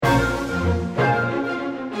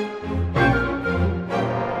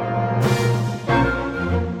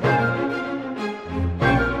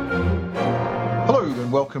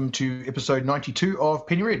welcome to episode 92 of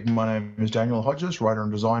Penny Red. My name is Daniel Hodges, writer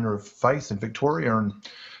and designer of Faith in Victoria, and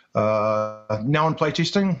now in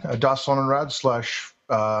playtesting, Das Sonnenrad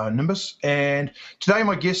 / Nimbus. And today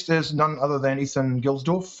my guest is none other than Ethan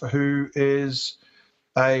Gilsdorf, who is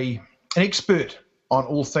an expert on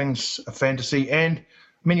all things fantasy and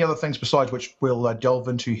many other things besides, which we'll delve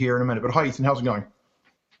into here in a minute. But hi, Ethan, how's it going?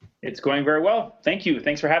 It's going very well. Thank you.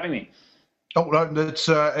 Thanks for having me. Oh, no,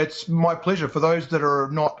 it's my pleasure. For those that are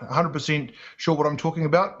not 100% sure what I'm talking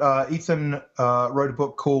about, Ethan wrote a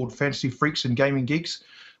book called Fantasy Freaks and Gaming Geeks,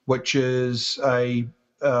 which is I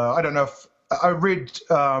don't know if I read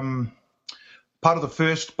part of the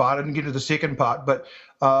first part. I didn't get to the second part, but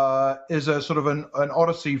is a sort of an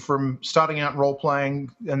odyssey from starting out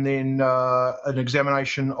role-playing and then an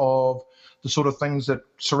examination of the sort of things that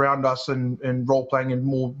surround us in role-playing and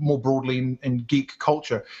more broadly in geek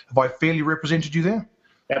culture. Have I fairly represented you there?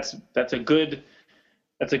 That's a good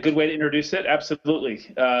way to introduce it.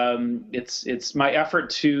 Absolutely. It's my effort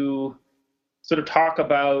to sort of talk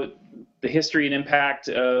about the history and impact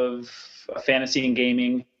of fantasy and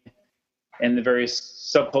gaming and the various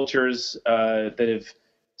subcultures that have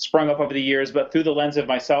sprung up over the years, but through the lens of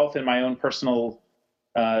myself and my own personal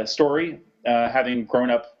story, having grown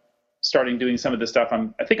up starting doing some of this stuff. I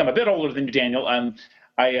think I'm a bit older than you, Daniel.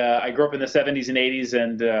 I grew up in the 70s and 80s,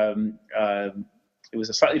 and it was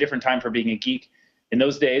a slightly different time for being a geek in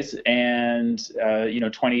those days. And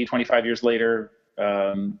 20, 25 years later,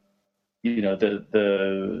 the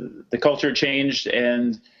culture changed,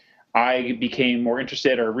 and I became more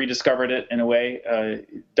interested or rediscovered it in a way,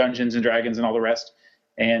 Dungeons and Dragons and all the rest,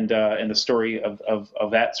 and the story of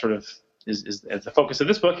that sort of is the focus of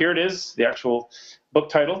this book. Here it is, the actual book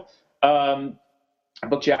title.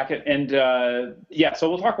 Book jacket, and so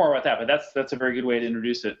we'll talk more about that. But that's a very good way to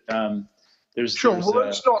introduce it. Let's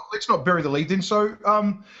not bury the lead then. So,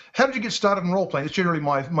 how did you get started in role playing? That's generally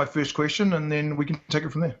my first question, and then we can take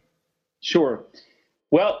it from there. Sure.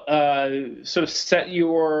 Well, sort of set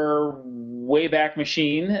your Wayback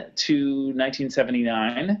Machine to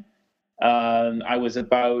 1979. I was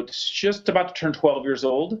just about to turn 12 years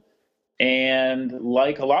old. And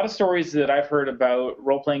like a lot of stories that I've heard about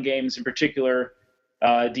role-playing games, in particular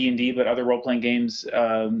D&D, but other role-playing games,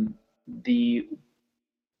 the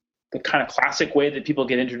kind of classic way that people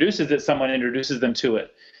get introduced is that someone introduces them to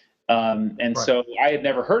it. Right. So I had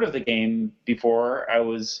never heard of the game before. I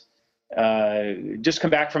was just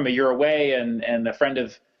come back from a year away, and a friend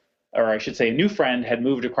or I should say a new friend, had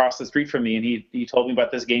moved across the street from me, and he told me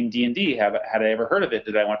about this game D&D. Had I ever heard of it?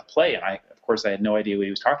 Did I want to play? And of course, I had no idea what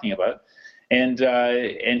he was talking about. And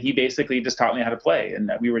he basically just taught me how to play.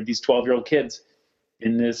 And we were these 12-year-old kids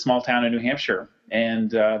in this small town in New Hampshire.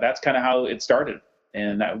 And that's kind of how it started.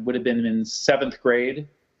 And that would have been in 7th grade,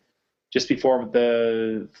 just before it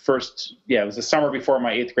was the summer before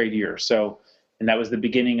my 8th grade year. So, and that was the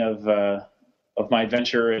beginning of my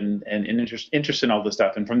adventure and interest in all this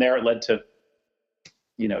stuff. And from there, it led to,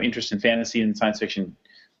 interest in fantasy and science fiction,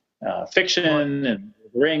 fiction and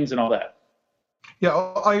rings and all that. Yeah,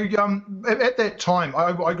 I at that time,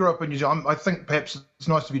 I grew up in New Zealand. I think perhaps it's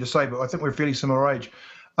nice of you to say, but I think we're fairly similar age.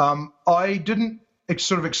 I didn't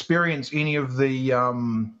sort of experience any of the,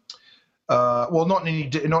 not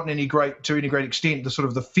in any great extent, the sort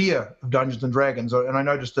of the fear of Dungeons and Dragons. And I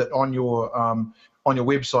noticed that on your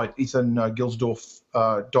website,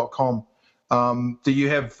 ethangilsdorf.com, that you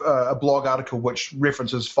have a blog article which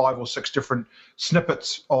references 5 or 6 different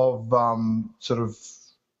snippets of sort of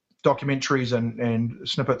documentaries and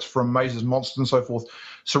snippets from Mazes, Monsters, and so forth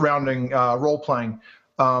surrounding role-playing.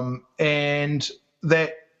 And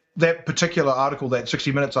that particular article, that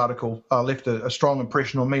 60 Minutes article, left a strong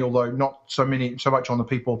impression on me, although not so much on the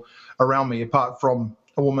people around me, apart from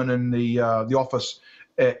a woman in the office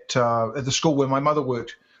at the school where my mother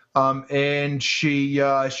worked. And she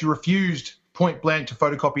refused point blank to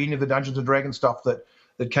photocopy any of the Dungeons and Dragons stuff that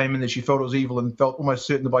came in, that she felt it was evil and felt almost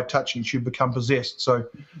certain that by touching it she'd become possessed. So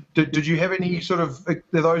did you have any sort of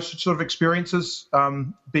those sort of experiences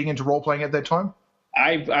being into role-playing at that time?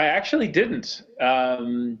 I actually didn't.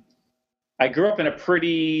 I grew up in a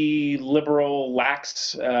pretty liberal,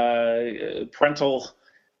 lax parental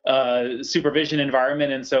supervision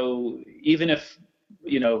environment. And so even if,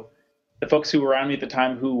 the folks who were around me at the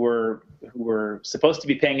time who were supposed to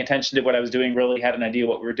be paying attention to what I was doing really had an idea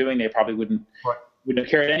what we were doing, they probably wouldn't have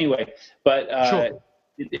cared anyway. But Sure.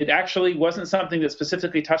 it actually wasn't something that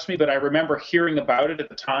specifically touched me, but I remember hearing about it at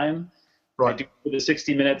the time. Right. I do the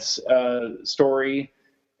 60 Minutes story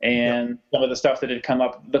and some of the stuff that had come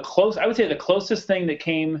up. I would say the closest thing that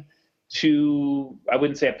came to, I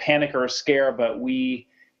wouldn't say a panic or a scare, but we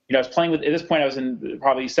I was playing with, at this point I was in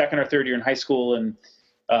probably second or third year in high school, and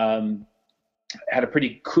had a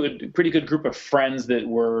pretty good group of friends that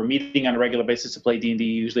were meeting on a regular basis to play D&D,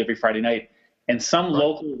 usually every Friday night. And some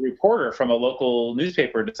local reporter from a local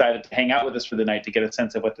newspaper decided to hang out with us for the night to get a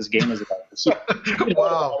sense of what this game was about. So,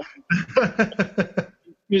 wow.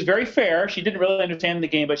 She was very fair. She didn't really understand the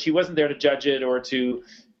game, but she wasn't there to judge it or to,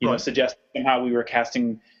 suggest somehow we were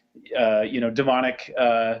casting, demonic,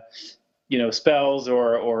 spells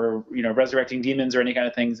or resurrecting demons or any kind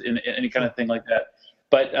of things, any kind of thing like that.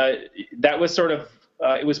 But that was sort of,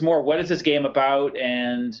 it was more, what is this game about?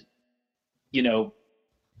 And,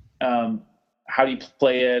 how do you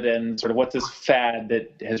play it? And sort of what's this fad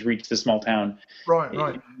that has reached this small town?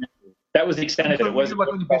 Right. That was the extent of it. It wasn't like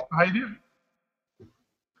on the best behavior?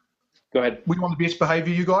 Go ahead. Were you on the best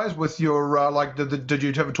behavior, you guys, with your, did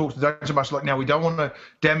you ever talk to the so much like, now we don't want to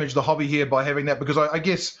damage the hobby here by having that? Because I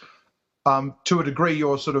guess to a degree you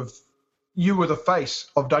were the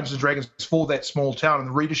face of Dungeons & Dragons for that small town, and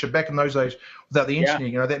the readership back in those days without the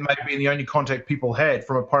engineering, that may have been the only contact people had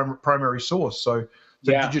from a primary source. So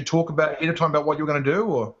did you talk about any time about what you were going to do?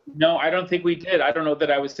 Or no, I don't think we did. I don't know that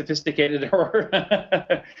I was sophisticated or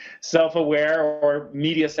self-aware or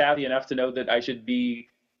media savvy enough to know that I should be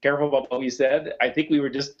careful about what we said. I think we were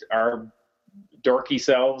just our dorky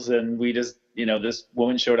selves, and we just, this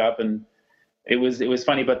woman showed up, and it was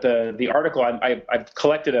funny. But the article, I've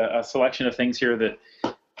collected a selection of things here that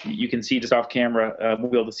you can see just off camera.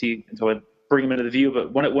 Won't be able to see until I bring them into the view.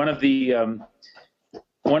 But one of the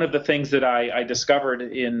things that I discovered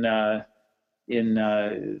in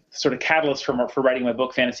sort of catalyst for writing my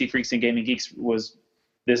book, Fantasy Freaks and Gaming Geeks, was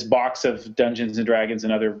this box of Dungeons and Dragons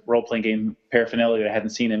and other role-playing game paraphernalia that I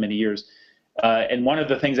hadn't seen in many years. And one of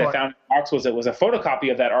the things I found in the box was it was a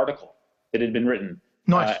photocopy of that article that had been written.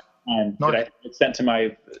 Nice. That I sent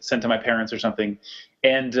to my parents or something,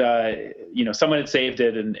 and someone had saved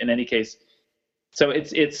it. And in any case, so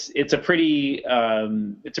it's a pretty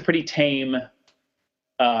tame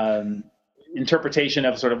interpretation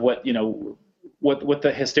of sort of what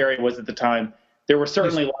the hysteria was at the time. There were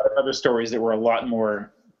certainly a lot of other stories that were a lot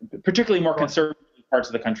more, particularly more conservative parts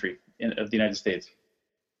of the country of the United States.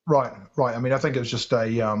 Right. I mean, I think it was just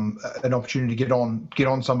an opportunity to get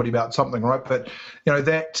on somebody about something, right? But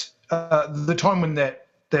the time when that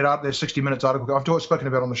 60 Minutes article, I've always spoken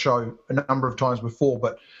about on the show a number of times before,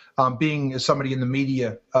 but being somebody in the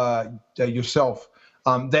media yourself,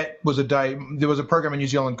 that was a day. There was a program in New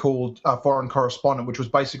Zealand called Foreign Correspondent, which was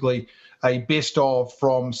basically a best of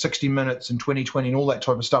from 60 Minutes and 2020 and all that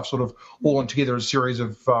type of stuff, sort of all in together as a series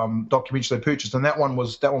of documentaries they purchased, and that one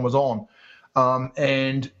was on.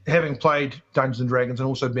 And having played Dungeons and Dragons and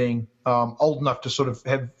also being old enough to sort of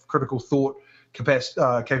have critical thought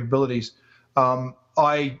capabilities,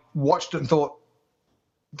 I watched it and thought,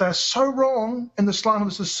 they're so wrong, and the slant of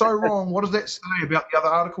this is so wrong. What does that say about the other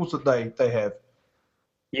articles that they have?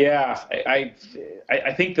 Yeah, I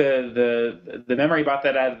think the memory about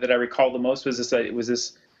that I recall the most was this. It was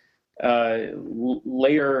this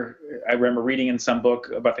later. I remember reading in some book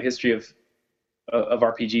about the history of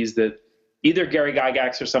RPGs that either Gary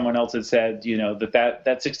Gygax or someone else had said,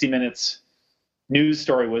 that 60 Minutes news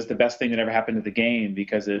story was the best thing that ever happened to the game,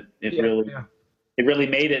 because it really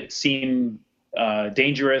made it seem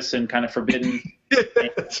dangerous and kind of forbidden.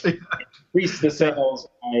 Increased the sales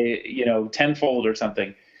by tenfold or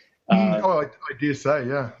something. I dare say,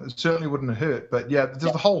 yeah, it certainly wouldn't have hurt. But yeah, the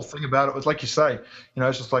whole thing about it was, like you say,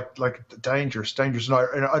 it's just like dangerous.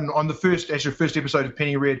 And on the first episode of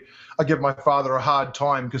Penny Red, I give my father a hard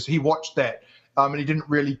time because he watched that. And he didn't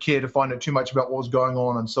really care to find out too much about what was going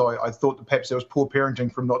on. And so I thought that perhaps there was poor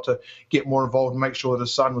parenting for him not to get more involved and make sure that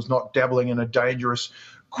his son was not dabbling in a dangerous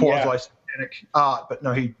quasi-satanic art. But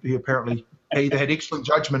no, he apparently either had excellent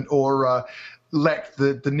judgment or lacked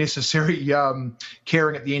the necessary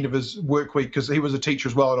caring at the end of his work week, because he was a teacher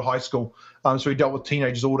as well at a high school. So he dealt with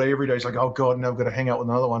teenagers all day, every day. He's like, oh, God, now I've got to hang out with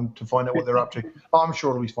another one to find out what they're up to. I'm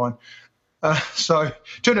sure it'll be fine. So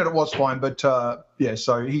turned out it was fine, but so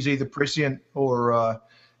he's either prescient or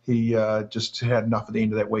he just had enough at the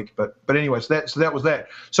end of that week. But anyways, that was that.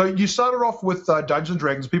 So you started off with Dungeons &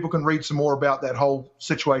 Dragons. People can read some more about that whole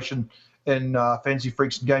situation in Fantasy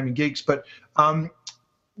Freaks and Gaming Geeks. But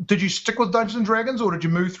did you stick with Dungeons & Dragons, or did you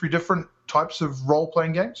move through different types of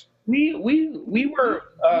role-playing games? We were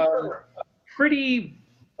pretty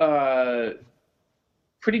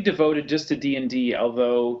devoted just to D&D,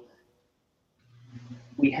 although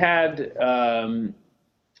we had, one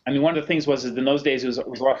of the things was that in those days it was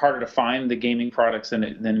a lot harder to find the gaming products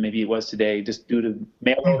than maybe it was today, just due to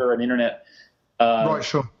mail order and internet. Right,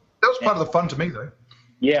 sure. That was part of the fun to me, though.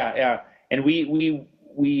 Yeah. And we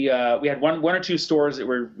we had one or two stores that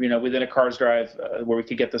were within a car's drive where we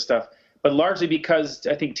could get the stuff, but largely because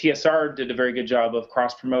I think TSR did a very good job of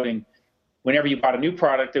cross promoting. Whenever you bought a new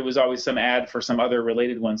product, there was always some ad for some other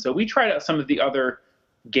related one. So we tried out some of the other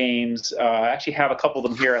games. I actually have a couple of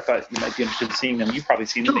them here. I thought you might be interested in seeing them. You've probably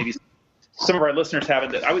seen them. Maybe some of our listeners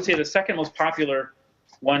haven't. I would say the second most popular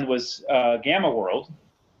one was Gamma World.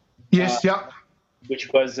 Yes, yeah.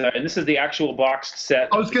 Which was, and this is the actual boxed set.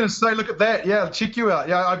 I was going to say, look at that. Yeah, check you out.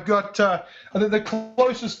 Yeah, I've got, I think the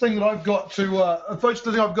closest thing that I've got to, the closest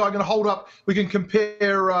thing I've got, I'm going to hold up. We can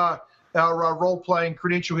compare our role-playing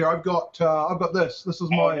credential here. I've got this. This is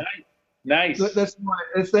my. Nice. That's my.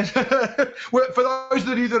 For those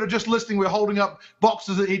of you that are just listening, we're holding up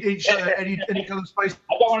boxes at each other's space.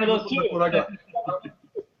 I got one of those too. What I got.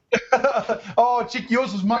 Oh, chick,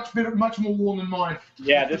 yours is much better, much more warm than mine.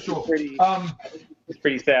 Yeah, this is pretty. It's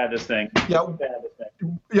pretty sad. This thing. Yeah.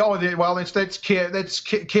 Yeah. Well, that's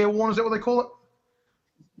careworn. Is that what they call it?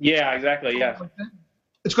 Yeah, exactly. Yeah.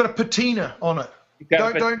 It's got a patina on it.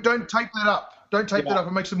 Don't tape that up. Don't tape that up.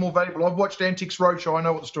 It makes it more valuable. I've watched Antiques Roadshow. I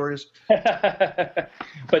know what the story is.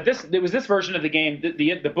 But there was this version of the game.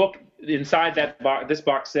 The book inside this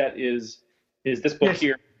box set is this book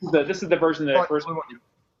here. This is the version that I first.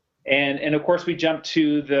 And of course we jumped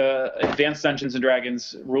to the Advanced Dungeons and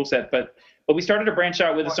Dragons rule set, but we started to branch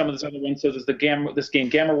out with some of those other ones. So there's this game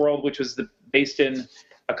Gamma World, which was based in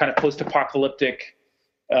a kind of post-apocalyptic.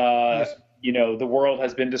 The world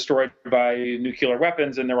has been destroyed by nuclear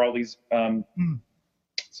weapons, and there are all these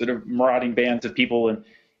sort of marauding bands of people. And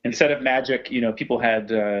instead of magic, people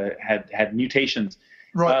had mutations.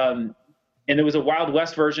 Right. And there was a Wild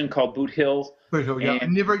West version called Boot Hill. Boot Hill, yeah. I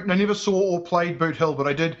never saw or played Boot Hill, but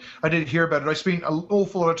I did hear about it. I spent an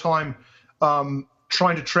awful lot of time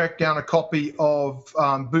trying to track down a copy of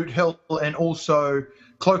Boot Hill and also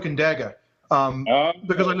Cloak and Dagger.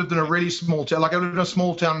 Because I lived in a really small town. Like I lived in a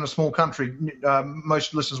small town in a small country.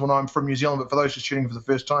 Most listeners will know I'm from New Zealand, but for those just tuning in for the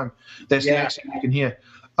first time, that's the accent you can hear.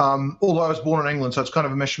 Although I was born in England, so it's kind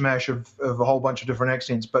of a mishmash of a whole bunch of different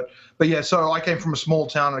accents. But yeah, so I came from a small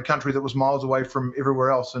town in a country that was miles away from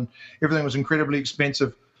everywhere else, and everything was incredibly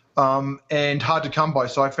expensive and hard to come by.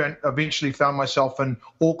 So I eventually found myself in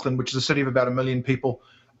Auckland, which is a city of about 1 million people.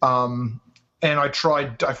 And I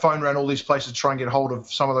phoned around all these places to try and get hold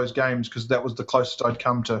of some of those games because that was the closest I'd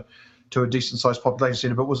come to a decent-sized population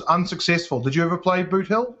center, but was unsuccessful. Did you ever play Boot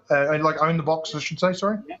Hill? Own the box, I should say,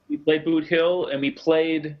 sorry? Yeah, we played Boot Hill, and we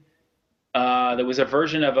played, there was a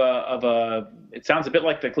version of a, it sounds a bit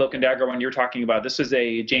like the Cloak and Dagger one you're talking about. This is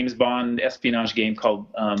a James Bond espionage game called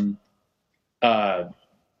Top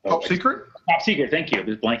Secret? Top Secret, thank you. I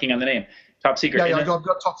was blanking on the name. Top Secret. Yeah, I got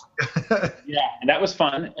Top Secret. Yeah, and that was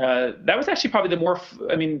fun. That was actually probably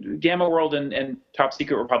Gamma World and Top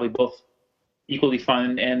Secret were probably both equally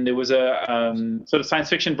fun. And there was a sort of science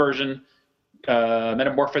fiction version,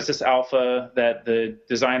 Metamorphosis Alpha, that the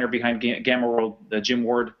designer behind Gamma World, Jim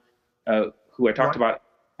Ward, who I talked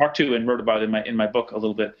to and wrote about in my book a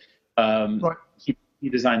little bit. He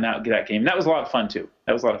designed that game. And that was a lot of fun too.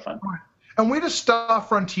 That was a lot of fun. Right. And where does Star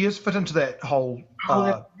Frontiers fit into that whole?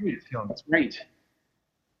 That's great.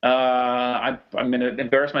 I'm going to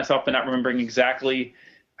embarrass myself by not remembering exactly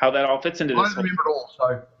how that all fits into this. I don't remember it all,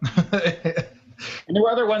 so. And there were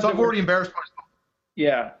other ones. So I've already embarrassed myself.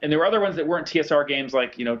 Yeah, and there were other ones that weren't TSR games,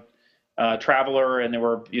 like Traveler, and there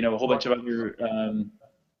were a whole bunch of other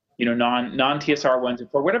non TSR ones.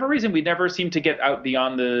 For whatever reason, we never seemed to get out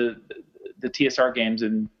beyond the TSR games,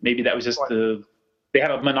 and maybe that was just they had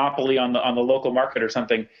a monopoly on the local market or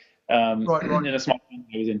something. In a small town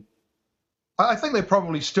I was in. I think they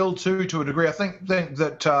probably still to a degree. I think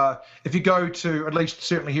that if you go to, at least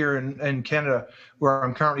certainly here in Canada, where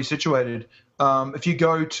I'm currently situated, if you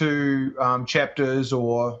go to Chapters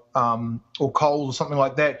or Coles or something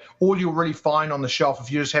like that, all you'll really find on the shelf, if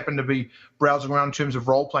you just happen to be browsing around in terms of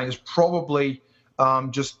role playing, is probably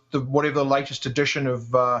just whatever the latest edition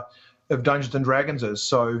of Dungeons and Dragons is.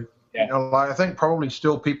 So. Yeah. I think probably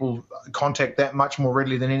still people contact that much more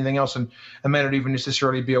readily than anything else, and may not even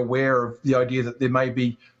necessarily be aware of the idea that there may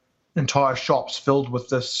be entire shops filled with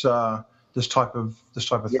this type of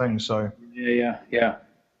thing. So yeah.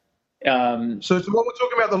 So what we're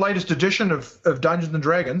talking about, the latest edition of Dungeons and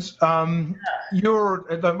Dragons. I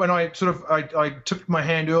took my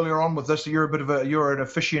hand earlier on with this. You're an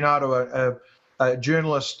aficionado, a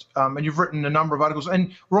journalist, and you've written a number of articles,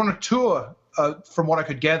 and we're on a tour. From what I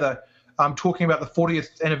could gather, talking about the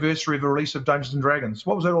 40th anniversary of the release of Dungeons and Dragons.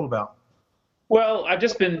 What was that all about? Well, I've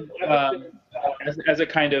just been, as a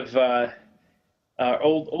kind of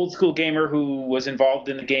old school gamer who was involved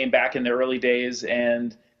in the game back in the early days,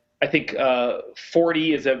 and I think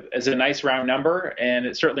 40 is a nice round number, and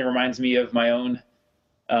it certainly reminds me of my own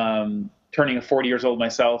turning 40 years old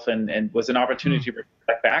myself, and was an opportunity to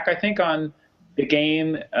reflect back, I think, on the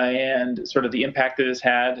game and sort of the impact that it's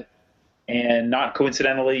had. And not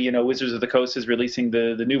coincidentally, Wizards of the Coast is releasing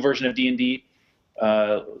the new version of D&D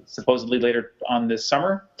supposedly later on this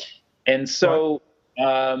summer. And so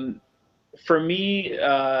for me,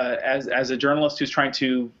 as a journalist who's trying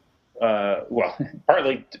to,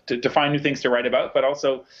 partly to find new things to write about, but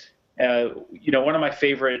also, one of my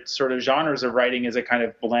favorite sort of genres of writing is a kind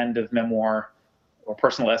of blend of memoir or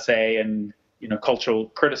personal essay and, cultural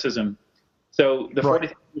criticism. So the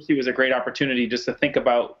 40th anniversary was a great opportunity just to think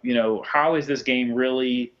about, how has this game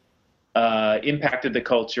really impacted the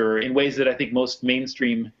culture in ways that I think most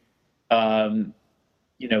mainstream, consumers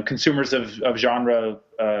of genre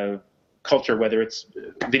culture, whether it's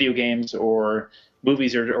video games or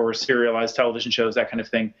movies or serialized television shows, that kind of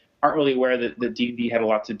thing, aren't really aware that D&D had a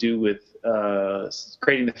lot to do with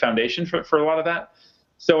creating the foundation for a lot of that.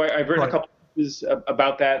 So I've written a couple pieces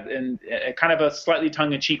about that, and kind of a slightly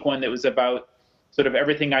tongue-in-cheek one that was about sort of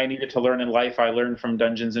everything I needed to learn in life I learned from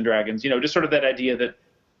Dungeons and Dragons. Just sort of that idea that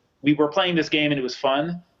we were playing this game and it was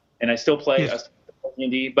fun, and I still play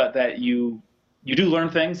D&D, but that you do learn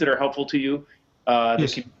things that are helpful to you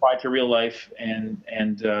that can apply to real life, and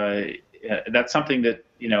that's something that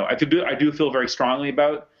I do feel very strongly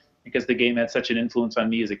about, because the game had such an influence on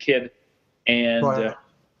me as a kid, and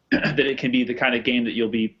that it can be the kind of game that you'll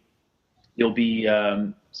be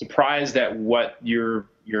surprised at what you're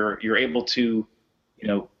able to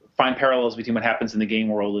find parallels between what happens in the game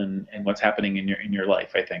world and what's happening in your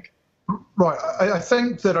life, I think. Right. I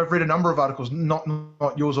think that I've read a number of articles, not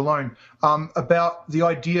yours alone, about the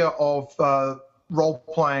idea of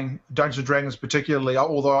role-playing Dungeons and Dragons particularly,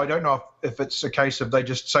 although I don't know if it's a case of they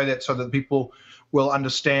just say that so that people will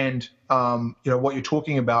understand what you're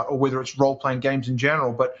talking about, or whether it's role-playing games in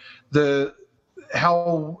general, but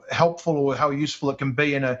how helpful or how useful it can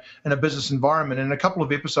be in a business environment. And a couple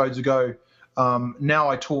of episodes ago, now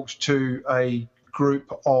I talked to a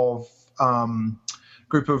group of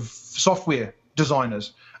software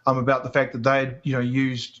designers about the fact that they had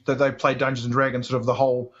they played Dungeons and Dragons. Sort of the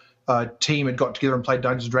whole team had got together and played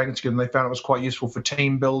Dungeons and Dragons together, and they found it was quite useful for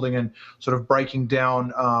team building and sort of breaking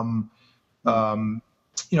down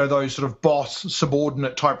those sort of boss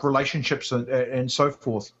subordinate type relationships and so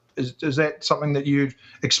forth. Is that something that you've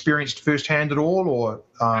experienced firsthand at all, or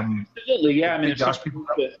absolutely? Yeah, I mean,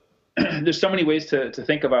 there's so many ways to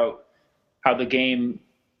think about how the game,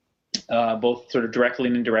 both sort of directly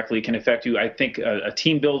and indirectly, can affect you. I think a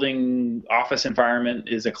team building office environment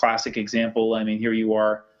is a classic example. I mean, here you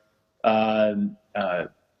are,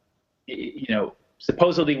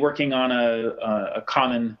 supposedly working on a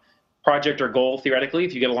common project or goal. Theoretically,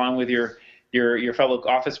 if you get along with your fellow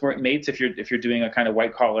office mates, if you're doing a kind of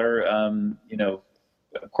white collar,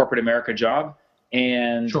 corporate America job,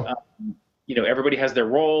 and sure. Everybody has their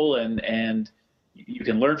role, and you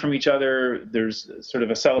can learn from each other. There's sort of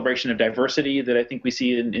a celebration of diversity that I think we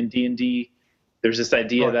see in D&D. There's this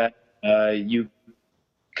idea that you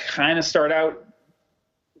kind of start out,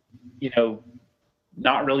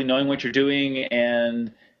 not really knowing what you're doing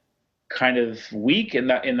and kind of weak in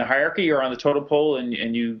the hierarchy or on the totem pole, and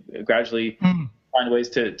you gradually find ways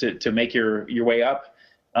to make your way up.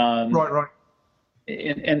 Right.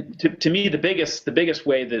 And to me, the biggest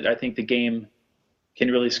way that I think the game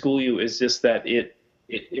can really school you is just that it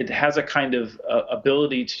has a kind of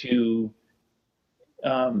ability to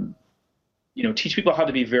teach people how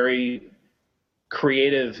to be very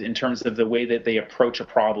creative in terms of the way that they approach a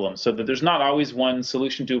problem, so that there's not always one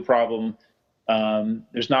solution to a problem.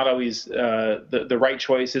 There's not always the right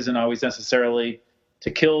choice isn't always necessarily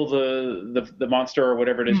to kill the monster or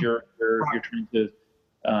whatever it is you're trying to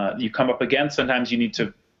you come up against. Sometimes you need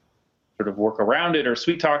to sort of work around it or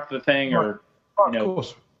sweet talk the thing, or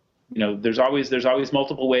there's always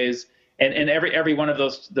multiple ways, and every one of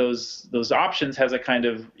those options has a kind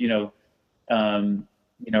of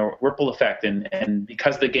ripple effect, and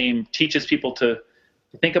because the game teaches people to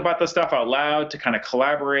think about the stuff out loud, to kind of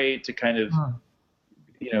collaborate, to kind of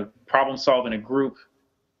problem solve in a group,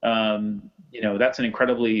 that's an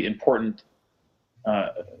incredibly important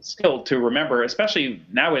skill to remember, especially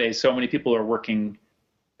nowadays. So many people are working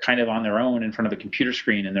kind of on their own in front of a computer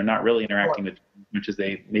screen, and they're not really interacting with as much as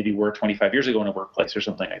they maybe were 25 years ago in a workplace or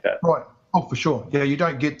something like that. Right. Oh, for sure. Yeah, you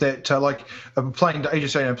don't get that playing, as you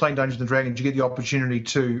say, playing Dungeons and Dragons. You get the opportunity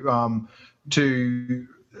to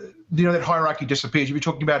that hierarchy disappears. You'll be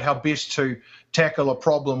talking about how best to tackle a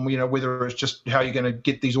problem, whether it's just how you're going to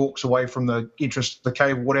get these orcs away from the entrance to the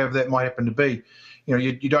cave, or whatever that might happen to be.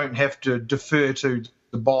 You don't have to defer to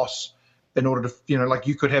the boss in order to, like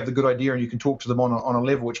you could have the good idea and you can talk to them on a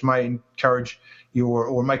level which may encourage you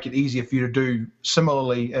or make it easier for you to do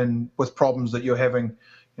similarly with problems that you're having,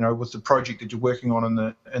 with the project that you're working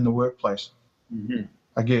on in the workplace. Mm-hmm.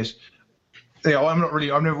 I guess. Yeah, I've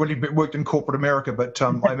never really worked in corporate America, but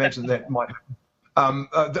I imagine that might happen.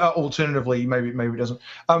 Alternatively, maybe it doesn't.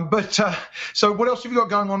 So what else have you got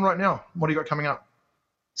going on right now? What do you got coming up?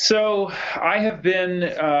 So I have been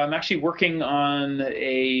actually working on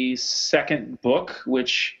a second book,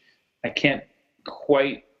 which I can't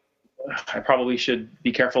quite. I probably should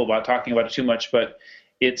be careful about talking about it too much, but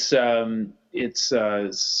it's sort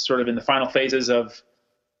of in the final phases of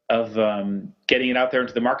getting it out there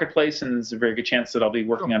into the marketplace, and there's a very good chance that I'll be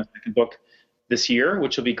working on a second book this year,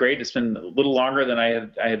 which will be great. It's been a little longer than I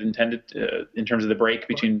had intended in terms of the break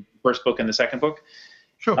between the first book and the second book.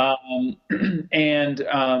 Sure. By and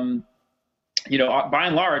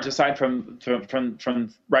large, aside from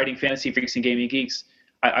writing Fantasy Freaks and Gaming Geeks,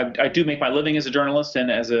 I do make my living as a journalist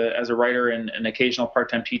and as a writer and an occasional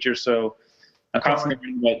part-time teacher. So I'm constantly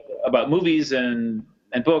reading about movies and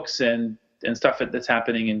books and stuff that's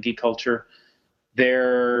happening in geek culture.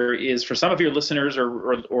 There is, for some of your listeners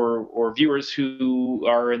or viewers who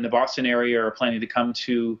are in the Boston area or are planning to come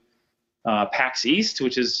to PAX East,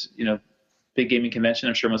 which is big gaming convention.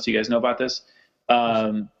 I'm sure most of you guys know about this.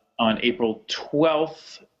 On April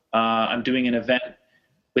 12th, I'm doing an event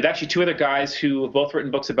with actually two other guys who have both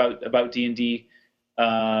written books about D&D.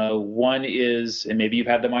 One is, and maybe you've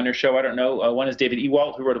had them on your show, I don't know. One is David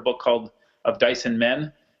Ewalt, who wrote a book called Of Dice and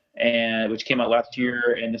Men, which came out last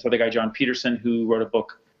year, and this other guy, John Peterson, who wrote a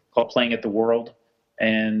book called Playing at the World.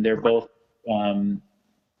 And they're both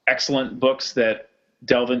excellent books that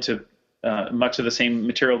delve into much of the same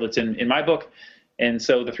material that's in my book. And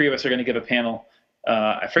so the three of us are going to give a panel.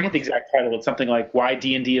 I forget the exact title. It's something like Why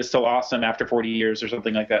D&D is Still Awesome After 40 Years or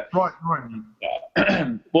something like that. Right.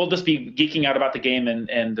 We'll just be geeking out about the game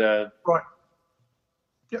and right.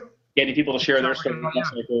 Yep. Getting people to share their stories,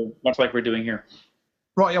 much like we're doing here.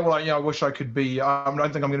 Right. Yeah. Well, I wish I could be. I don't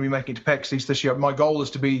think I'm going to be making it to PAX East this year. My goal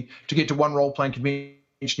is to get to one role-playing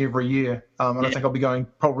convention every year, and I think I'll be going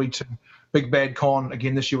probably to Big Bad Con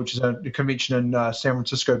again this year, which is a convention in San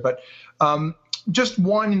Francisco. But just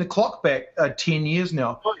winding the clock back 10 years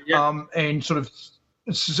now, and sort of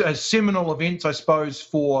seminal events, I suppose,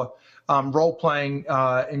 for role-playing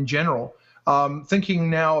in general. Thinking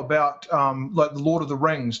now about like the Lord of the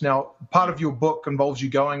Rings. Now, part of your book involves you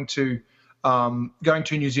going to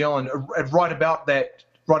New Zealand right about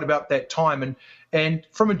that time, and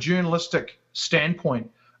from a journalistic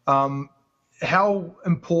standpoint, how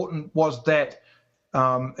important was that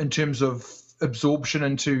in terms of absorption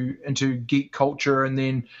into geek culture, and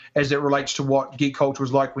then as it relates to what geek culture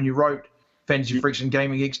was like when you wrote Fantasy Freaks and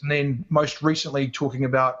Gaming Geeks, and then most recently talking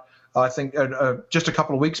about, I think just a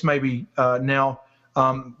couple of weeks maybe now,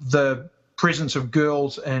 the presence of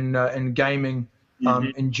girls in gaming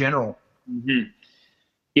in general. Mm-hmm.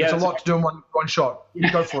 Yeah, it's a lot to do in one shot.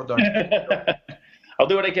 Go for it, though. I'll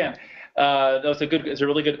do what I can. It's a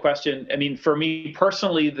really good question. I mean, for me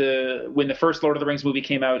personally, when the first Lord of the Rings movie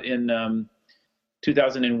came out in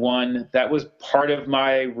 2001, that was part of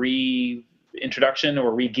my reintroduction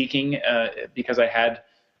or re-geeking because I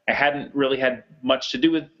hadn't really had much to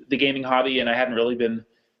do with the gaming hobby, and I hadn't really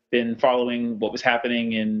been following what was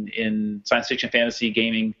happening in science fiction, fantasy,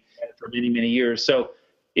 gaming for many, many years. So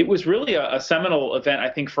it was really a seminal event, I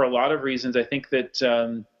think, for a lot of reasons. I think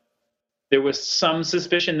that there was some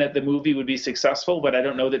suspicion that the movie would be successful, but I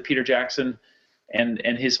don't know that Peter Jackson and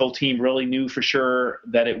his whole team really knew for sure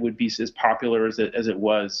that it would be as popular as it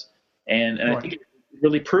was. And right. I think it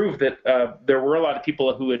really proved that there were a lot of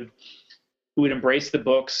people who had embraced the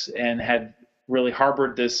books and had really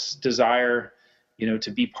harbored this desire,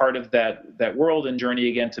 to be part of that world and journey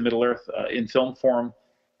again to Middle-earth in film form.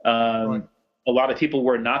 Right. A lot of people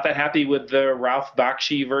were not that happy with the Ralph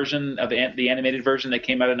Bakshi version of the animated version that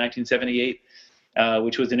came out in 1978,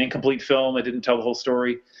 which was an incomplete film. It didn't tell the whole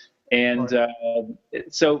story. And right.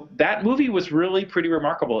 So that movie was really pretty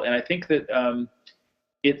remarkable. And I think that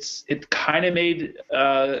it kind of made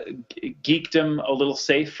geekdom a little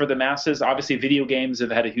safe for the masses. Obviously, video games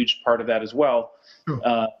have had a huge part of that as well.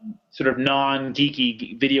 Sure. Sort of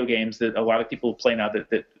non-geeky video games that a lot of people play now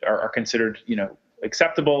that are considered,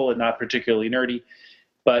 acceptable and not particularly nerdy.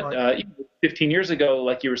 But right. 15 years ago,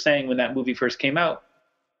 like you were saying, when that movie first came out,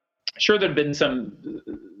 sure, there'd been some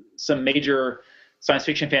major science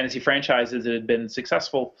fiction fantasy franchises that had been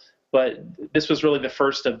successful, but this was really the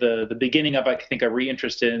first of the beginning of, I think, a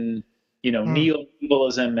reinterest in,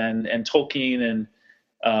 neo-medievalism and Tolkien and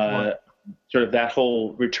sort of that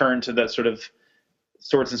whole return to that sort of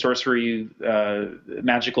swords and sorcery,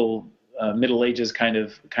 magical Middle Ages kind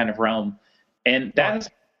of realm, and that has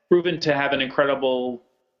proven to have an incredible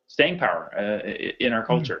staying power in our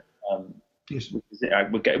culture. Yes.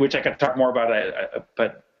 Which I could talk more about,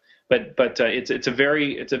 but it's a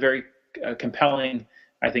very compelling,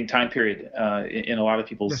 I think, time period in a lot of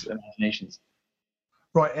people's imaginations.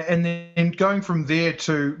 Right, and then going from there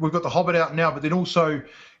to, we've got The Hobbit out now, but then also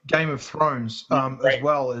Game of Thrones as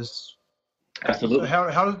well as. Absolutely.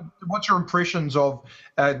 So what's your impressions of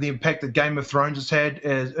the impact that Game of Thrones has had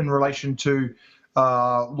in relation to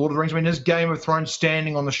Lord of the Rings? I mean, is Game of Thrones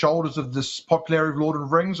standing on the shoulders of this popularity of Lord of the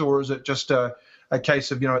Rings, or is it just a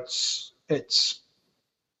case of it's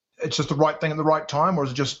just the right thing at the right time, or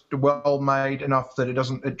is it just well made enough that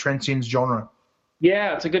it transcends genre?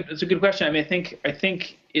 Yeah, it's a good question. I mean, I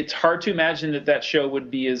think it's hard to imagine that show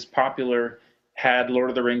would be as popular had Lord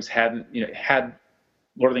of the Rings had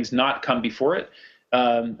Lord of the Rings not come before it.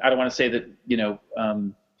 I don't want to say that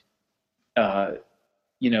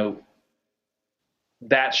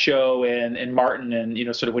that show and Martin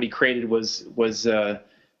and sort of what he created was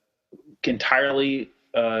entirely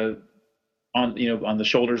on the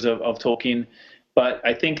shoulders of Tolkien, but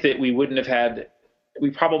I think that we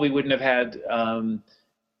probably wouldn't have had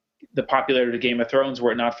the popularity of Game of Thrones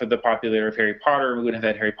were it not for the popularity of Harry Potter. We wouldn't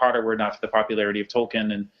have had Harry Potter were it not for the popularity of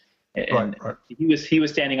Tolkien, and right. he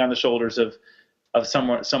was standing on the shoulders of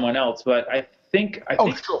someone else. But I think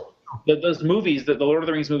sure. Those movies, the Lord of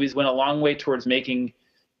the Rings movies, went a long way towards making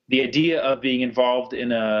the idea of being involved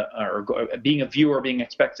in or being a viewer, being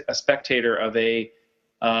a spectator of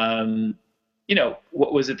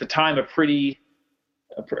what was at the time a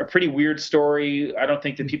pretty weird story. I don't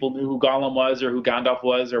think that people knew who Gollum was or who Gandalf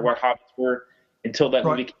was or what hobbits were until that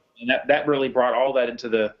movie came. And that really brought all that into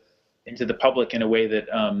the public in a way that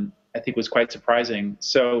I think was quite surprising.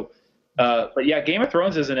 So, but yeah, Game of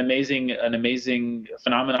Thrones is an amazing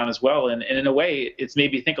phenomenon as well. And in a way, it's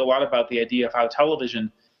made me think a lot about the idea of how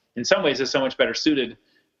television, in some ways, is so much better suited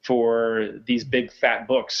for these big fat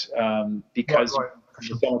books because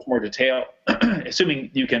there's so much more detail.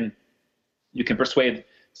 Assuming you can persuade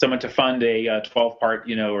someone to fund a 12-part,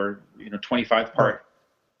 or 25-part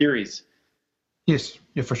series. Yes,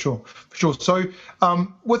 yeah, for sure. So,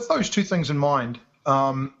 with those two things in mind,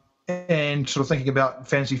 and sort of thinking about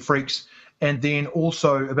Fantasy Freaks, and then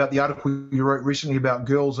also about the article you wrote recently about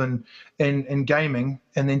girls in gaming,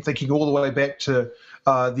 and then thinking all the way back to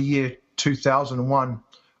the year 2001,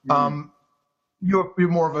 you're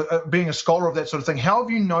more of being a scholar of that sort of thing. How have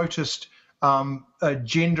you noticed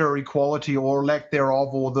gender equality or lack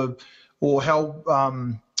thereof, or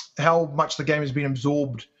how much the game has been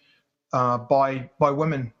absorbed by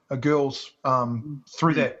women, girls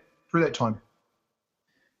through that time?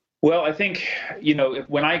 Well, I think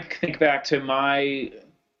when I think back to my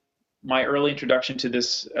early introduction to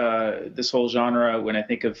this whole genre, when I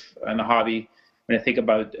think of the hobby, when I think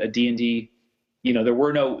about D&D, there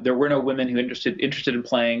were no women who interested in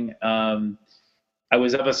playing. I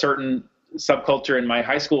was of a certain subculture in my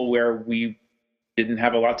high school where we didn't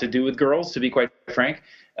have a lot to do with girls, to be quite frank,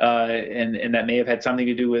 and that may have had something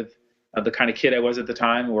to do with the kind of kid I was at the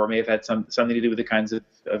time, or may have had something to do with the kinds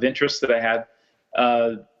of interests that I had.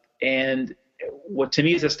 And what to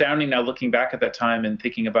me is astounding now, looking back at that time and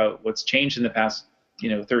thinking about what's changed in the past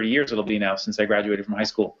 30 years it'll be now since I graduated from high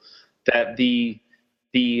school, that the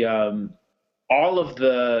all of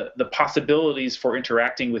the possibilities for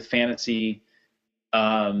interacting with fantasy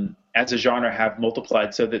as a genre have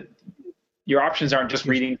multiplied, so that your options aren't just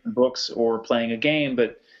reading books or playing a game,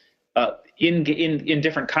 but in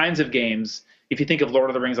different kinds of games. If you think of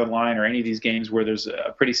Lord of the Rings Online or any of these games where there's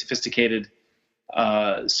a pretty sophisticated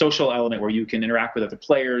social element where you can interact with other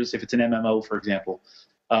players, if it's an MMO, for example,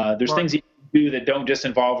 there's things you can do that don't just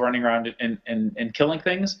involve running around and killing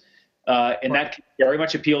things, and that can very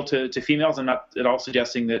much appeal to females. I'm not at all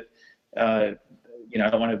suggesting that I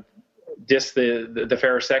don't want to diss the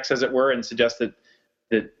fairer sex, as it were, and suggest that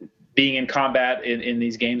being in combat in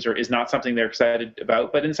these games is not something they're excited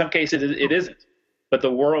about. But in some cases, it isn't. But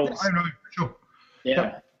the worlds,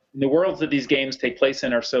 the worlds that these games take place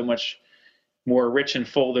in are so much more rich and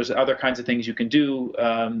full. There's other kinds of things you can do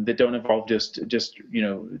that don't involve just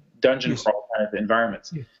dungeon crawl kind of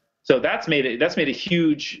environments. Yeah. So that's made a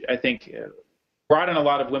huge, I think, brought in a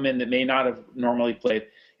lot of women that may not have normally played.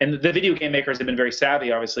 And the video game makers have been very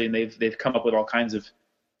savvy, obviously, and they've come up with all kinds of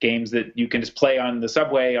games that you can just play on the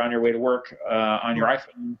subway on your way to work on your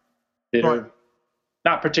iPhone that are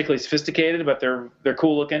not particularly sophisticated, but they're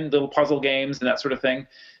cool looking little puzzle games and that sort of thing.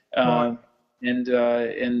 Right.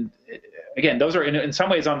 And again, those are in some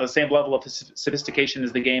ways on the same level of sophistication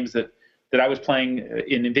as the games that I was playing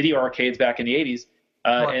in video arcades back in the 80s.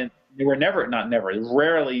 Right. And they were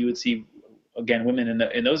rarely you would see, again, women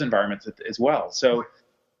in those environments as well. So,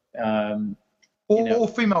 all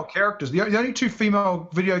female characters. The only two female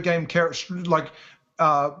video game characters, like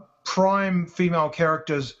prime female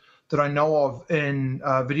characters that I know of in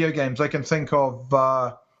video games, I can think of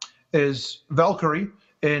is Valkyrie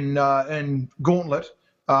in Gauntlet.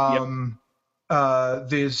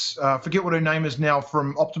 There's I forget what her name is now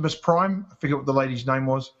from Optimus Prime. I forget what the lady's name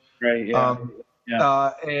was. Right.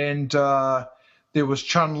 Yeah. And there was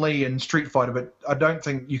Chun-Li in Street Fighter, but I don't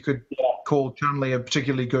think you could call Chun-Li a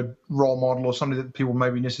particularly good role model or somebody that people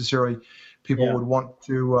maybe necessarily would want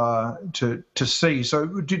to see.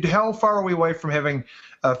 So, how far are we away from having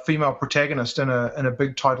a female protagonist in a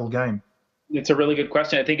big title game? It's a really good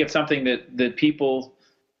question. I think it's something that people,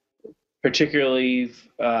 particularly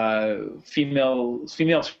female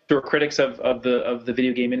who are critics of the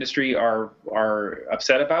video game industry, are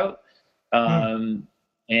upset about.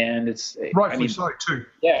 And it's rightfully so too.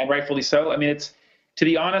 Yeah, and rightfully so. I mean, to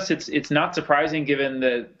be honest, it's not surprising given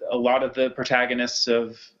that a lot of the protagonists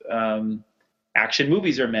of action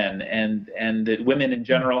movies are men, and that women in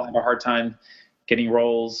general have a hard time getting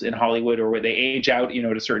roles in Hollywood, or where they age out.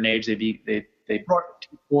 At a certain age, they hit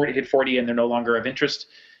 40 and they're no longer of interest.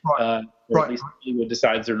 Or at least Hollywood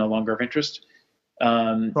decides they're no longer of interest.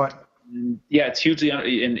 Yeah, it's hugely,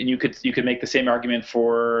 and you could make the same argument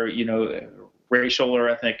for racial or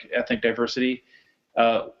ethnic diversity.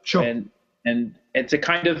 Sure. And it's a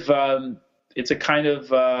kind of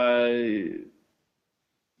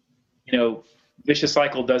vicious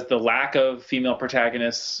cycle. Does the lack of female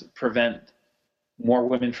protagonists prevent more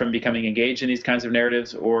women from becoming engaged in these kinds of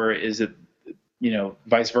narratives, or is it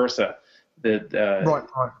vice versa, that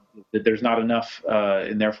that there's not enough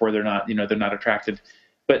and therefore they're not attracted?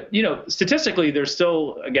 But statistically, there's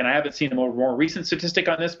still, again, I haven't seen a more recent statistic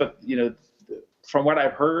on this, but from what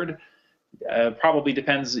I've heard, probably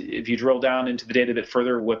depends if you drill down into the data a bit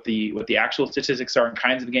further what the actual statistics are in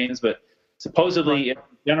kinds of games. But supposedly, in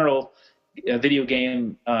general, video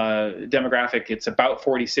game demographic, it's about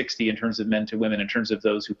 40-60 in terms of men to women in terms of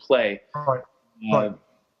those who play.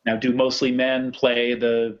 Now, do mostly men play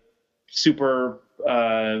the super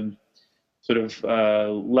sort of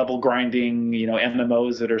level grinding,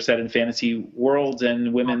 MMOs that are set in fantasy worlds,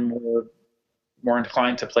 and women more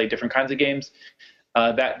inclined to play different kinds of games?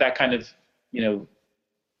 That kind of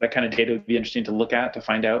data would be interesting to look at, to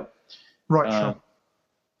find out. Sure.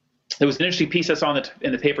 There was an interesting piece I saw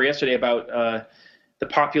in the paper yesterday about the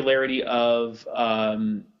popularity of,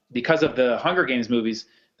 because of the Hunger Games movies,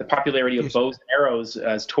 the popularity of bows and arrows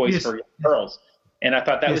as toys for girls. And I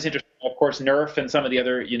thought that was interesting. Of course, Nerf and some of the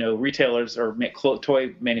other, retailers or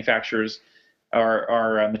toy manufacturers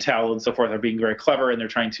are Mattel and so forth, are being very clever, and they're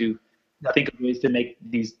trying to think of ways to make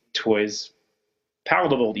these toys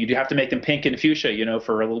palatable. You do have to make them pink and fuchsia,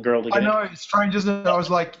 for a little girl to get. I know, it's strange, isn't it? I was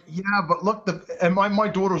like, but look, and my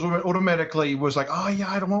daughter automatically was like, oh yeah,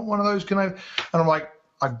 I don't want one of those. Can I? And I'm like,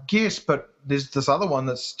 I guess, but there's this other one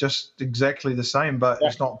that's just exactly the same, but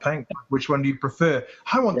it's not pink. Which one do you prefer?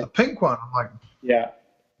 I want the pink one. I'm like,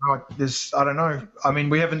 I don't know. I mean,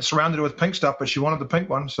 we haven't surrounded her with pink stuff, but she wanted the pink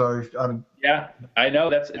one, so. I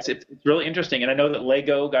know it's really interesting, and I know that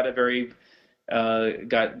Lego got a very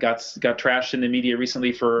got trashed in the media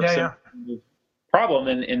recently for some problem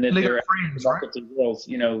in that they're marketing girls.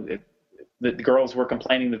 The girls were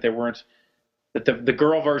complaining that they weren't, that the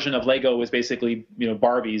girl version of Lego was basically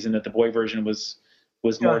Barbies, and that the boy version was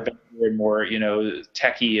more adventure and more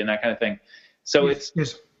techie and that kind of thing. So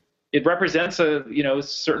it represents a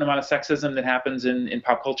certain amount of sexism that happens in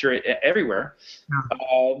pop culture everywhere. But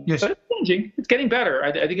it's changing. It's getting better.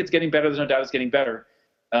 I think it's getting better. There's no doubt it's getting better.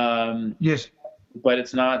 But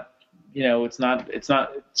it's not. It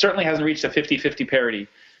certainly hasn't reached a 50-50 parity.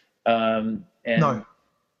 And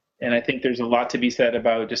I think there's a lot to be said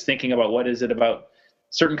about just thinking about what is it about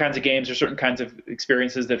certain kinds of games or certain kinds of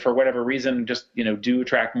experiences that, for whatever reason, just do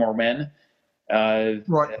attract more men.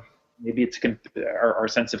 Maybe it's our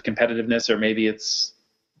sense of competitiveness, or maybe it's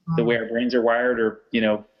the way our brains are wired, or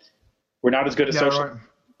we're not as good at social,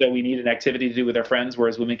 so we need an activity to do with our friends,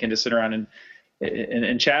 whereas women can just sit around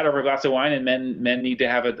and chat over a glass of wine, and men need to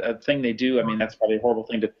have a thing they do. I mean, that's probably a horrible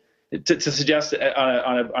thing to suggest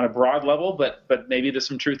on a broad level, but maybe there's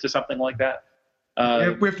some truth to something like that.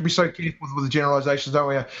 We have to be so careful with the generalizations, don't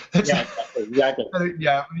we? Yeah, exactly.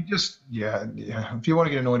 Yeah, I mean, yeah. If you want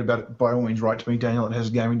to get annoyed about it, by all means, write to me, Daniel at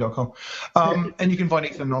hasgaming.com. And you can find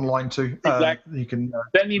Ethan online too. Exactly. You can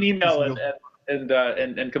send me an email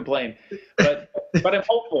and complain. But I'm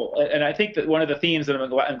hopeful, and I think that one of the themes that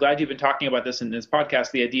I'm glad you've been talking about this in this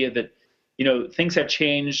podcast, the idea that things have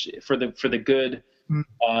changed for the good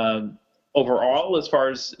overall as far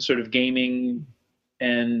as sort of gaming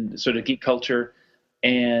and sort of geek culture.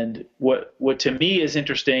 And what to me is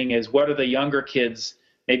interesting is what are the younger kids,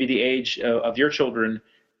 maybe the age of your children,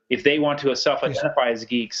 if they want to self-identify as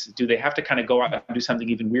geeks, do they have to kind of go out and do something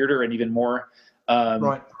even weirder and even more,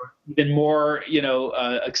 even more,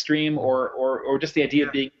 extreme, or just the idea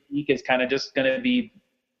of being geek is kind of just going to be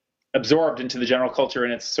absorbed into the general culture,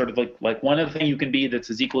 and it's sort of like one other thing you can be that's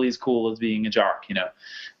as equally as cool as being a jock,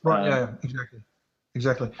 Right. Yeah.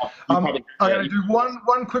 Exactly. I'm going to do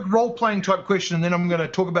one quick role-playing type question, and then I'm going to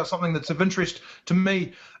talk about something that's of interest to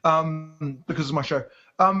me because of my show.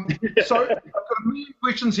 So I've got a million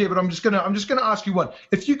questions here, but I'm just going to ask you one.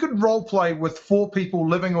 If you could role-play with 4 people,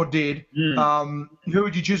 living or dead, who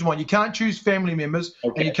would you choose? One. You can't choose family members,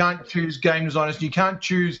 and you can't choose game designers. And you can't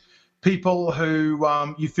choose people who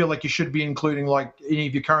you feel like you should be including, like any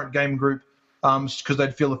of your current game group, because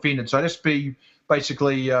they'd feel offended. So just be.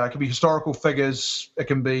 Basically, it can be historical figures, it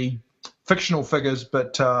can be fictional figures,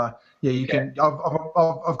 but you can.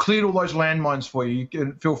 I've cleared all those landmines for you. You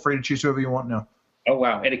can feel free to choose whoever you want now. Oh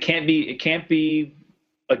wow! And it can't be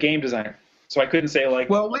a game designer. So I couldn't say like.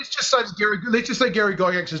 Well, let's just say Gary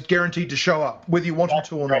Gygax is guaranteed to show up, whether you want him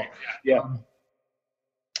to or not. Yeah.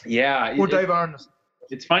 Yeah. Or Dave Arness.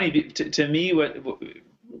 It's funny to me.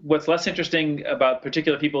 What's less interesting about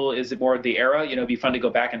particular people is more the era. It'd be fun to go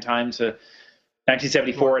back in time to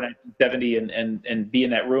 1974 and 1970 and be in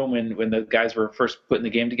that room when the guys were first putting the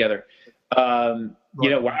game together. Wow,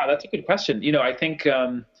 that's a good question. I think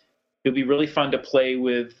it would be really fun to play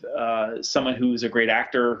with someone who's a great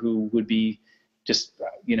actor who would be just,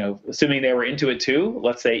 assuming they were into it too.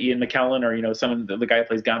 Let's say Ian McKellen or, the guy who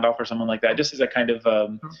plays Gandalf or someone like that, just as a kind of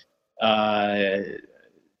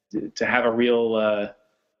to have a real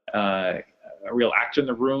actor in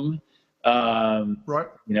the room. Right.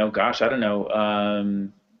 Gosh, I don't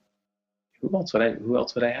know. Who else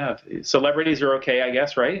would I have? Celebrities are okay, I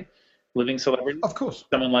guess, right? Living celebrities. Of course.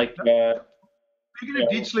 Someone like. You can do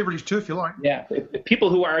dead celebrities too, if you like. Yeah,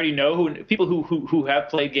 people who already know, people who have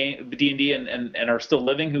played D&D and are still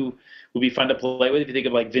living, who would be fun to play with. If you think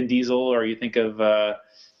of like Vin Diesel, or you think of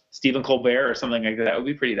Stephen Colbert or something like that, that would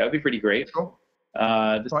be pretty great. Cool.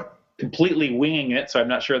 Right. Completely winging it, so I'm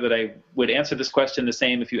not sure that I would answer this question the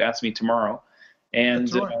same if you asked me tomorrow. And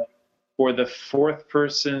for the 4th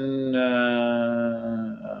person,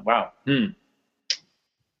 wow, I'm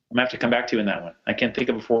gonna have to come back to you in that one. I can't think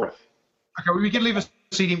of a 4th. Okay, well, we can leave a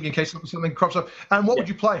seat empty in case something crops up. And what would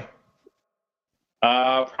you play?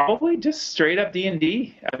 Probably just straight up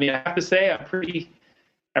D&D. I mean, I have to say, I'm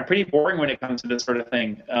pretty boring when it comes to this sort of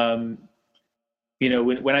thing.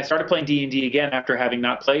 When I started playing D&D again after having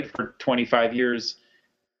not played for 25 years,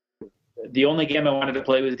 the only game I wanted to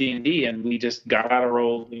play was D&D, and we just got out of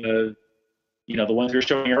roll, the ones we were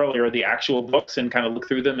showing earlier, the actual books, and kind of looked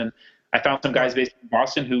through them. And I found some guys based in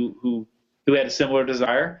Boston who had a similar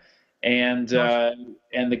desire, and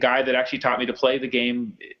the guy that actually taught me to play the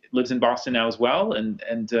game lives in Boston now as well. And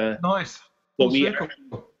nice. So we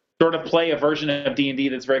sort of play a version of D&D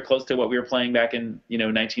that's very close to what we were playing back in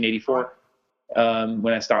 1984.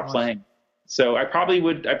 When I stopped playing. So I probably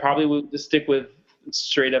would just stick with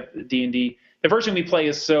straight up D&D. The version we play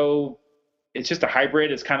it's just a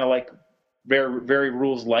hybrid. It's kind of like very, very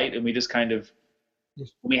rules light, and we just kind of, when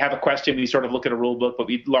we have a question, we sort of look at a rule book, but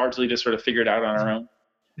we largely just sort of figure it out on our own.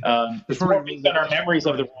 It's more based on our memories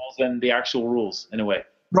of the rules than the actual rules in a way.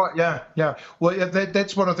 Right. Yeah. Well,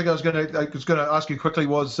 that's what I think I was going to ask you quickly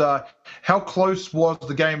was how close was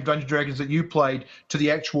the game of Dungeons & Dragons that you played to the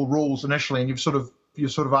actual rules initially? And you've sort of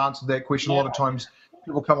answered that question. A lot of times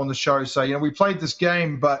people come on the show say, we played this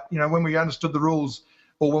game, but when we understood the rules,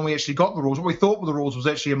 or when we actually got the rules, what we thought were the rules was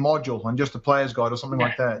actually a module and just a player's guide or something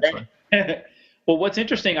like that. So. Well, what's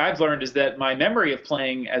interesting I've learned is that my memory of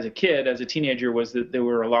playing as a kid, as a teenager, was that there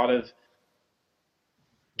were a lot of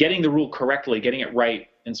getting the rule correctly, getting it right,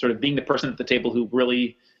 and sort of being the person at the table who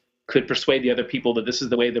really could persuade the other people that this is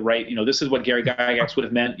the way this is what Gary Gygax would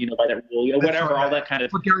have meant, by that rule, whatever, all that kind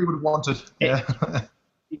of. What Gary would have wanted. Yeah.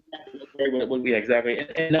 Yeah, exactly.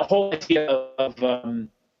 And the whole idea of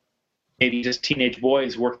maybe just teenage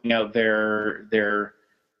boys working out their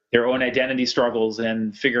own identity struggles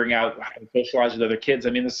and figuring out how to socialize with other kids.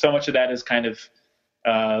 I mean, there's so much of that is kind of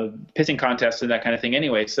pissing contests and that kind of thing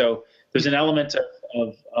anyway. So there's an element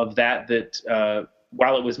of that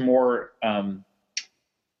while it was more,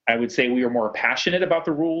 I would say we were more passionate about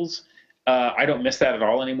the rules. I don't miss that at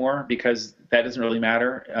all anymore because that doesn't really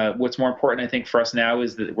matter. What's more important, I think, for us now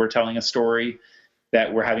is that we're telling a story,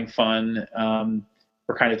 that we're having fun.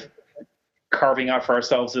 We're kind of carving out for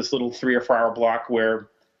ourselves this little 3 or 4 hour block where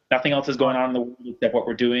nothing else is going on in the world except what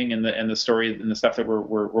we're doing and the story and the stuff that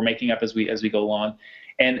we're making up as we go along.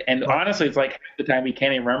 And honestly, it's like half the time we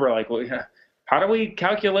can't even remember, like, well, how do we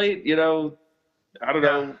calculate, I don't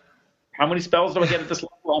know, how many spells do I get at this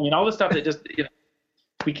level? I mean, all this stuff that just,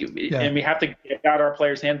 and we have to get out our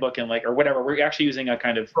player's handbook and or whatever. We're actually using a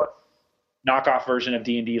kind of knockoff version of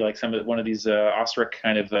D&D, like one of these Ostric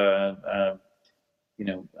kind of,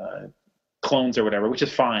 clones or whatever, which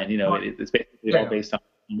is fine. It's basically all based on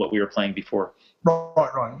what we were playing before.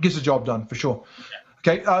 Right. Gets the job done for sure.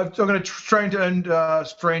 Okay, I'm going to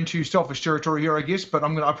stray into selfish territory here, I guess, but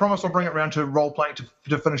I promise I'll bring it around to role playing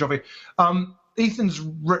to finish off here. Ethan's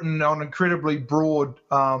written on an incredibly broad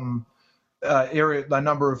area, a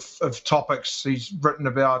number of topics. He's written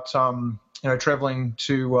about traveling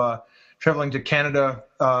to Canada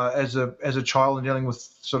as a child and dealing with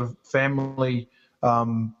sort of family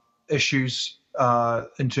issues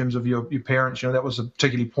in terms of your parents. That was a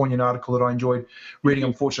particularly poignant article that I enjoyed reading.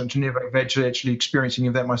 I'm fortunate to never have actually experienced any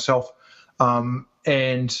of that myself.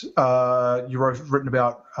 And you've written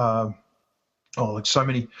about like so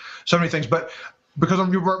many things, but because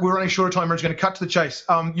we're running short of time, we're just going to cut to the chase.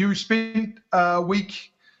 You spent a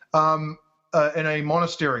week in a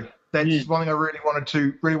monastery. That's one thing I really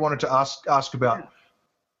wanted to ask about.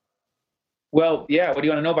 Well, yeah. What do you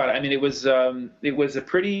want to know about it? I mean, it was a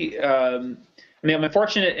pretty. I'm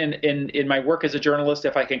fortunate in my work as a journalist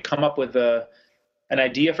if I can come up with an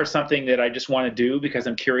idea for something that I just want to do because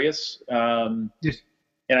I'm curious. Yes.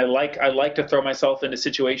 And I like to throw myself into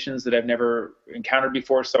situations that I've never encountered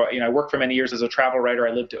before. So I worked for many years as a travel writer.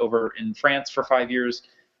 I lived over in France for 5 years,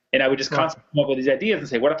 and I would just constantly come up with these ideas and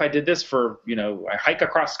say, what if I did this for I hike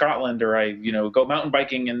across Scotland or I go mountain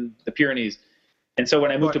biking in the Pyrenees. And so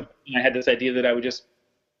when I moved to Boston, I had this idea that I would just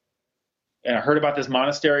heard about this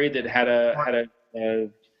monastery that had a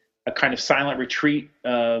kind of silent retreat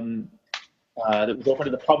that was open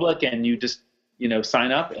to the public, and you just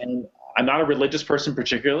sign up. And I'm not a religious person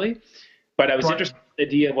particularly, but I was interested in the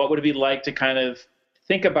idea of what would it be like to kind of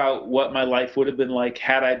think about what my life would have been like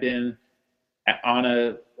had I been at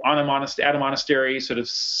a monastery, sort of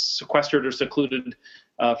sequestered or secluded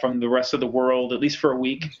from the rest of the world, at least for a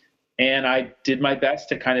week. And I did my best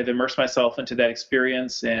to kind of immerse myself into that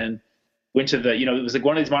experience and went to it was like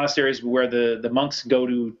one of these monasteries where the monks go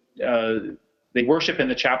to, they worship in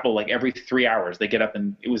the chapel like every 3 hours. They get up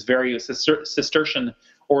and it was a Cistercian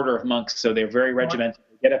order of monks. So they're very regimented.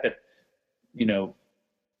 They get up at,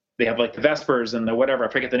 they have like the Vespers and the whatever.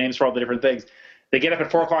 I forget the names for all the different things. They get up at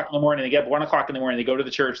 4 o'clock in the morning. They get up at 1 o'clock in the morning. They go to the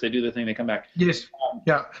church. They do the thing. They come back. Yes.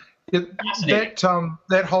 Yeah.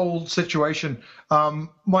 That whole situation. One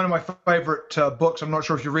of my favorite books, I'm not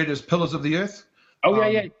sure if you read it, is Pillars of the Earth. Oh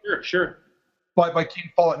yeah, sure. By Ken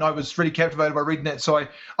Follett, and I was really captivated by reading that. So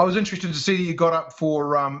I was interested to see that you got up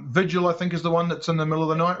for Vigil, I think is the one that's in the middle of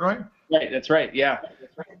the night, right? Right, that's right, yeah.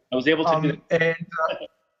 I was able to do it.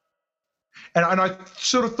 And I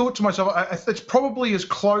sort of thought to myself, it's probably as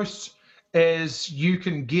close as you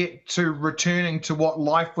can get to returning to what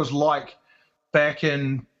life was like back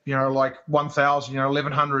in, like 1000,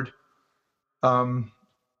 1100,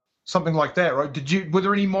 something like that, right? Were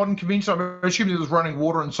there any modern conveniences? I'm assuming there was running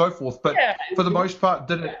water and so forth, but for the most part,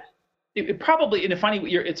 did it? It probably, and it's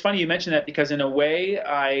funny you mentioned that because in a way,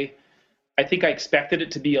 I think I expected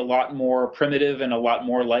it to be a lot more primitive and a lot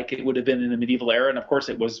more like it would have been in the medieval era. And of course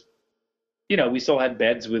it was, we still had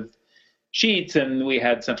beds with sheets and we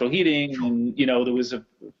had central heating and, there was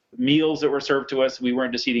meals that were served to us. We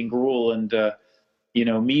weren't just eating gruel and,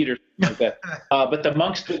 meat or something like that. But the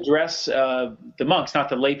monks would dress, the monks, not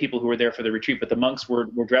the lay people who were there for the retreat, but the monks were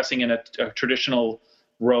dressing in a traditional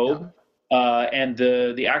robe. And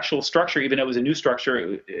the actual structure, even though it was a new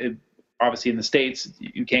structure, obviously in the States,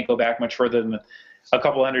 you can't go back much further than a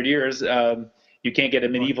couple hundred years. You can't get a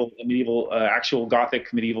medieval actual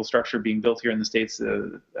Gothic medieval structure being built here in the States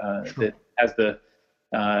that has the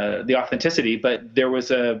authenticity. But there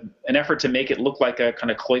was an effort to make it look like a kind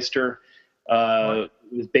of cloister. It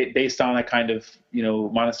was based on a kind of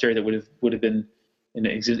monastery that would have been in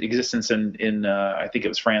existence in I think it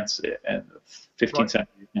was France in the 15th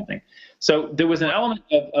century or something. So there was an element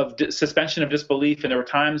of suspension of disbelief, and there were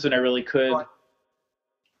times when I really could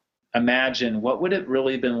imagine what would it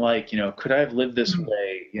really have been like. Could I have lived this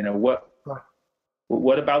way?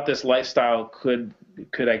 what about this lifestyle could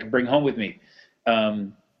I bring home with me?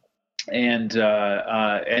 And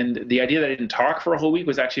the idea that I didn't talk for a whole week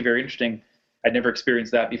was actually very interesting. I'd never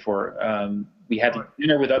experienced that before. We had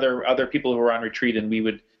dinner with other people who were on retreat, and we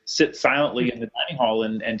would sit silently in the dining hall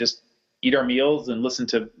and just eat our meals and listen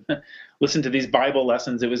to these Bible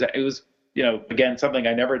lessons. It was again, something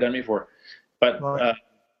I never done before, but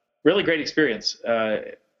really great experience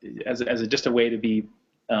as just a way to be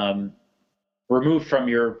removed from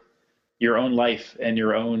your own life and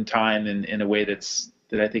your own time in a way that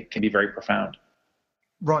I think can be very profound.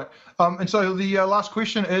 Right. And so the last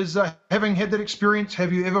question is, having had that experience,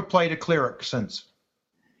 have you ever played a cleric since?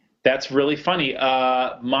 That's really funny.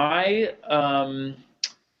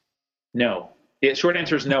 No. The short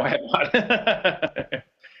answer is no, I have not.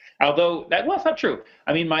 Although that's not true.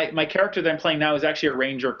 I mean, my character that I'm playing now is actually a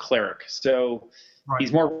ranger cleric. So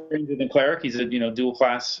he's more ranger than cleric. He's a dual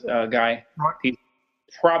class guy. Right. He's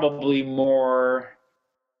probably more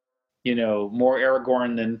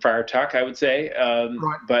Aragorn than Friar Tuck, I would say.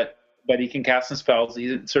 But he can cast some spells.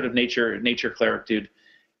 He's a sort of nature cleric dude.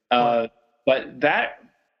 But that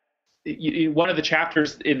one of the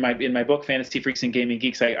chapters in my book, Fantasy Freaks and Gaming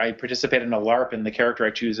Geeks, I participate in a LARP, and the character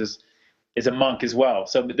I choose is a monk as well.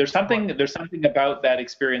 So there's something about that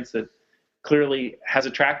experience that clearly has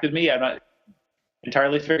attracted me. I'm not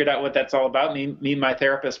entirely figured out what that's all about. Me and my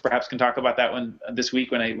therapist perhaps can talk about that one this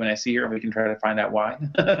week when I see her, and we can try to find out why.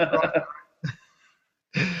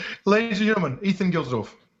 Ladies and gentlemen, Ethan Gilsdorf.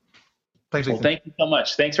 Thanks, Ethan. Well, thank you so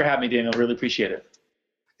much. Thanks for having me, Daniel. Really appreciate it.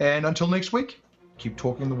 And until next week, keep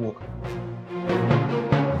talking the walk.